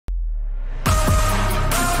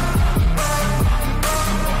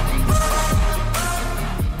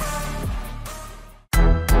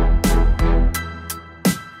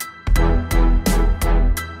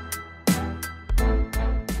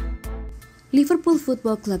Liverpool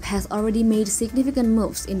Football Club has already made significant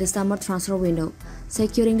moves in the summer transfer window,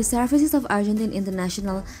 securing the services of Argentine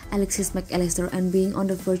international Alexis McAllister and being on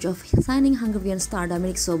the verge of signing Hungarian star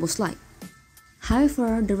Dominik Szoboszlai.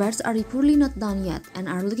 However, the Reds are reportedly not done yet and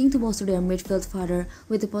are looking to bolster their midfield further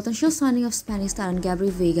with the potential signing of Spanish talent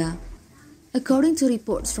Gabriel Veiga. According to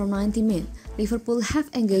reports from 90 Min, Liverpool have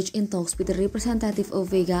engaged in talks with the representative of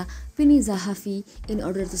Veiga, Vini Zahavi, in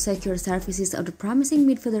order to secure services of the promising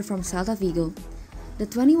midfielder from Celta Vigo. The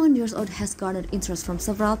 21-year-old has garnered interest from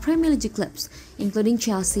several Premier League clubs, including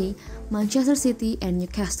Chelsea, Manchester City, and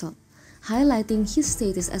Newcastle, highlighting his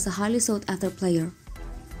status as a highly sought-after player.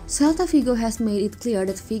 Celta Vigo has made it clear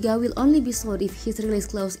that Veiga will only be sold if his release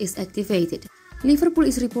clause is activated. Liverpool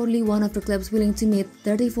is reportedly one of the clubs willing to meet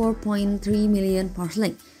 34.3 million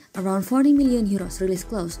 £, around 40 million euros release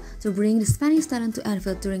clause, to bring the Spanish talent to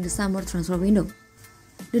Anfield during the summer transfer window.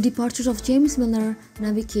 The departures of James Milner,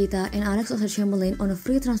 Naby Keita, and Alex Oxlade-Chamberlain on a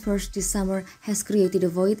free transfers this summer has created a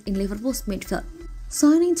void in Liverpool's midfield.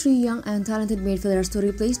 Signing three young and talented midfielders to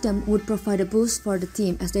replace them would provide a boost for the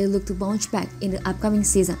team as they look to bounce back in the upcoming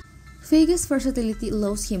season. Veiga's versatility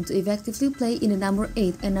allows him to effectively play in the number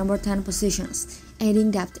 8 and number 10 positions,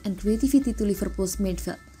 adding depth and creativity to Liverpool's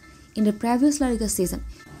midfield. In the previous La Liga season,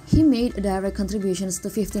 he made direct contributions to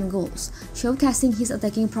 15 goals, showcasing his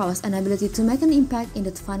attacking prowess and ability to make an impact in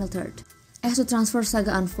the final third. As the transfer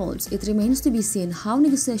saga unfolds, it remains to be seen how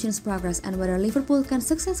negotiations progress and whether Liverpool can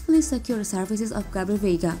successfully secure the services of Gabriel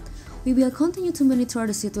Veiga. We will continue to monitor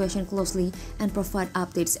the situation closely and provide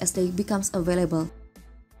updates as they become available.